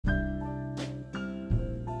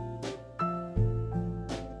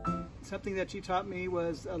something that she taught me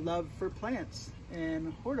was a love for plants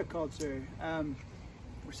and horticulture.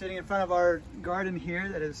 We're sitting in front of our garden here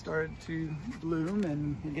that has started to bloom,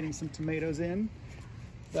 and we're getting some tomatoes in.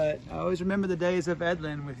 But I always remember the days of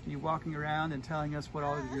Edlin with you walking around and telling us what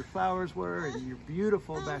all of your flowers were and your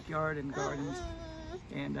beautiful backyard and gardens.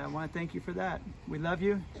 And I want to thank you for that. We love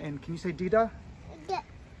you. And can you say Deeda?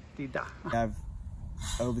 Deeda.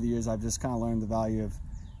 Over the years, I've just kind of learned the value of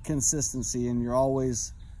consistency, and you're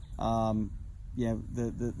always the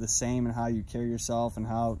same in how you carry yourself and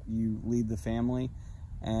how you lead the family.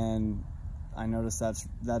 And I noticed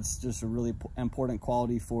that's just a really important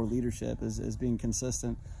quality for leadership is being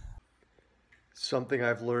consistent. Something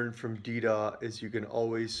I've learned from Deeda is you can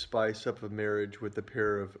always spice up a marriage with a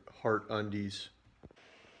pair of heart undies.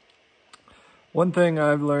 One thing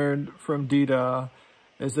I've learned from Deeda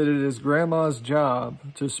is that it is grandma's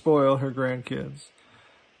job to spoil her grandkids.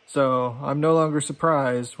 So I'm no longer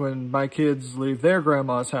surprised when my kids leave their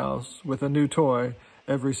grandma's house with a new toy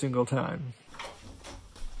every single time.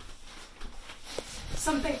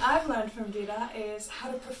 Something I've learned from Deeda is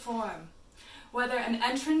how to perform, whether an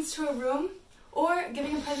entrance to a room or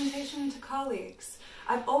giving a presentation to colleagues.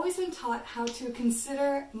 I've always been taught how to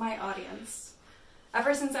consider my audience.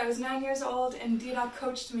 Ever since I was 9 years old, and Deeda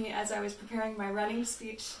coached me as I was preparing my running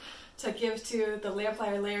speech to give to the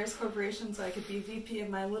Lamplighter Layers Corporation so I could be VP of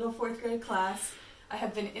my little 4th grade class, I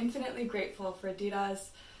have been infinitely grateful for Deeda's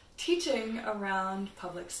teaching around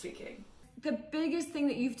public speaking. The biggest thing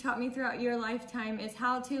that you've taught me throughout your lifetime is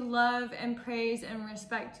how to love and praise and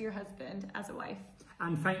respect your husband as a wife.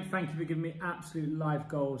 And thank you for giving me absolute life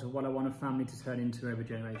goals of what I want a family to turn into over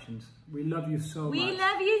generations. We love you so much. We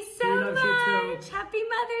love you so we love much. You too. Happy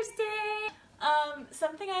Mother's Day.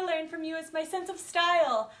 Something I learned from you is my sense of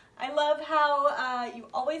style. I love how you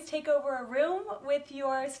always take over a room with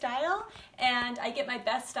your style, and I get my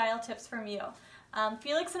best style tips from you.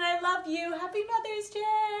 Felix and I love you. Happy Mother's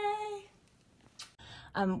Day.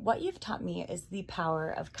 What you've taught me is the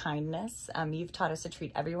power of kindness. You've taught us to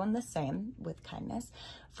treat everyone the same with kindness,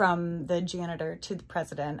 from the janitor to the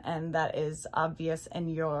president, and that is obvious in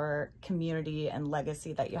your community and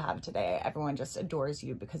legacy that you have today. Everyone just adores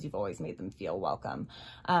you because you've always made them feel welcome.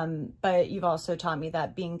 But you've also taught me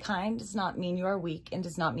that being kind does not mean you are weak and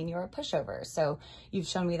does not mean you're a pushover. So you've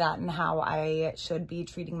shown me that in how I should be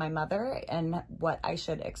treating my mother and what I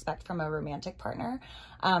should expect from a romantic partner.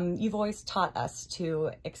 You've always taught us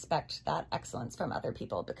to expect that excellence from other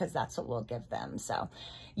people because that's what we'll give them. So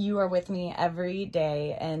you are with me every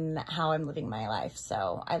day in how I'm living my life.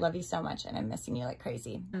 So I love you so much, and I'm missing you like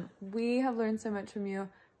crazy. We have learned so much from you.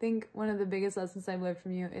 I think one of the biggest lessons I've learned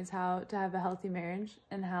from you is how to have a healthy marriage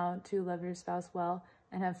and how to love your spouse well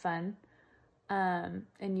and have fun.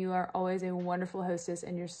 And you are always a wonderful hostess,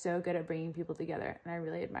 and you're so good at bringing people together, and I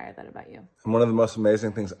really admire that about you. And one of the most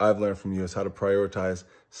amazing things I've learned from you is how to prioritize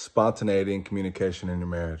spontaneity and communication in your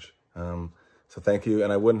marriage. So thank you,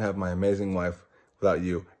 and I wouldn't have my amazing wife without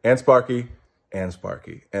you, and Sparky,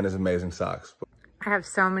 and his amazing socks. I have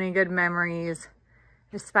so many good memories,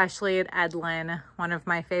 especially at Edlin. One of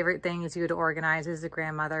my favorite things you would organize as a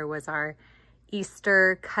grandmother was our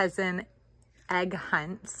Easter cousin egg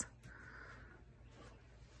hunts.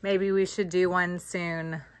 Maybe we should do one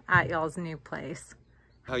soon at y'all's new place.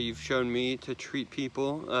 How you've shown me to treat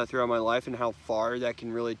people throughout my life and how far that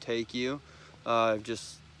can really take you.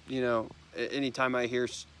 Just, you know, anytime I hear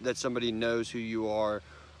that somebody knows who you are,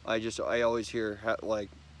 I always hear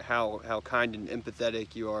how kind and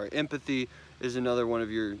empathetic you are. Empathy is another one of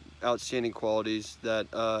your outstanding qualities that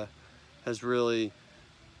has really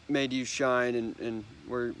made you shine, and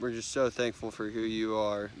we're just so thankful for who you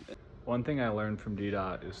are. One thing I learned from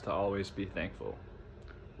Deeda is to always be thankful.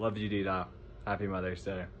 Love you, Deeda. Happy Mother's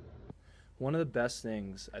Day. One of the best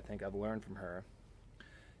things I think I've learned from her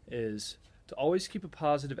is to always keep a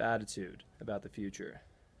positive attitude about the future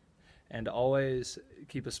and to always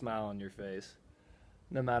keep a smile on your face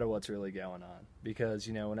no matter what's really going on. Because,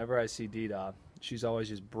 you know, whenever I see Deeda, she's always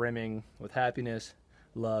just brimming with happiness,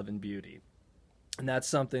 love, and beauty. And that's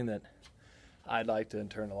something that I'd like to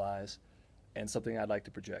internalize and something I'd like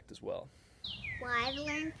to project as well. What I've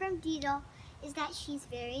learned from Deeda is that she's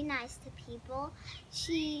very nice to people.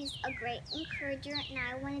 She's a great encourager, and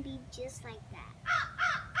I want to be just like that.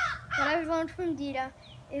 What I've learned from Deeda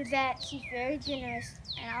is that she's very generous,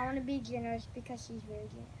 and I want to be generous because she's very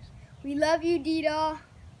generous. We love you, Deeda.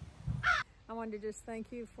 I wanted to just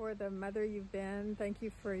thank you for the mother you've been. Thank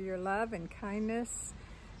you for your love and kindness,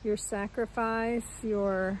 your sacrifice,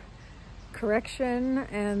 your correction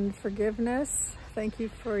and forgiveness. Thank you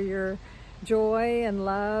for your joy and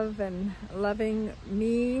love and loving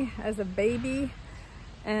me as a baby.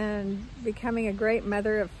 and becoming a great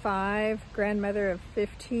mother of 5, grandmother of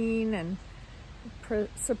 15, and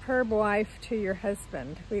superb wife to your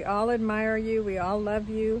husband. We all admire you. We all love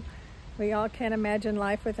you. We all can't imagine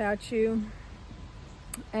life without you.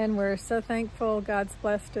 And we're so thankful God's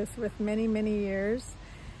blessed us with many, many years.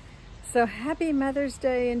 So happy Mother's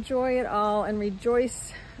Day. Enjoy it all and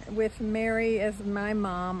rejoice with Mary as my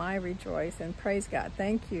mom. I rejoice and praise God.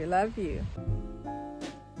 Thank you. Love you.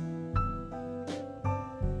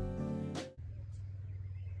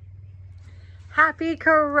 Happy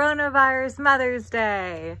Coronavirus Mother's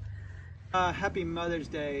Day. Happy Mother's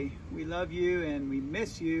Day. We love you and we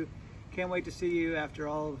miss you. Can't wait to see you after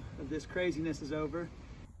all of this craziness is over.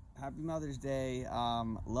 Happy Mother's Day.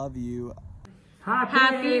 Love you.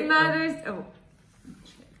 Happy Mother's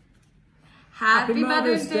Happy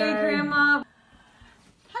Mother's Day, Grandma.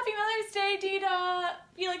 Happy Mother's Day, Deeda.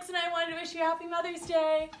 Felix and I wanted to wish you a happy Mother's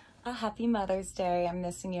Day. A happy Mother's Day. I'm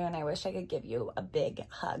missing you and I wish I could give you a big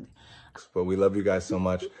hug. But we love you guys so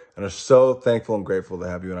much and are so thankful and grateful to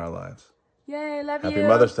have you in our lives. Yay, love you. Happy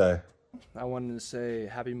Mother's Day. I wanted to say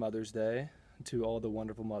happy Mother's Day to all the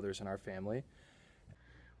wonderful mothers in our family.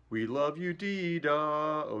 We love you, Deeda.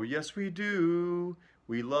 Oh, yes, we do.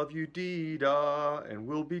 We love you, Deeda, and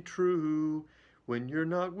we'll be true. When you're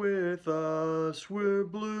not with us, we're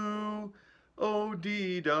blue. Oh,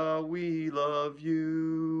 Deeda, we love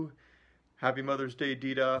you. Happy Mother's Day,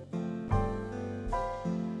 Deeda.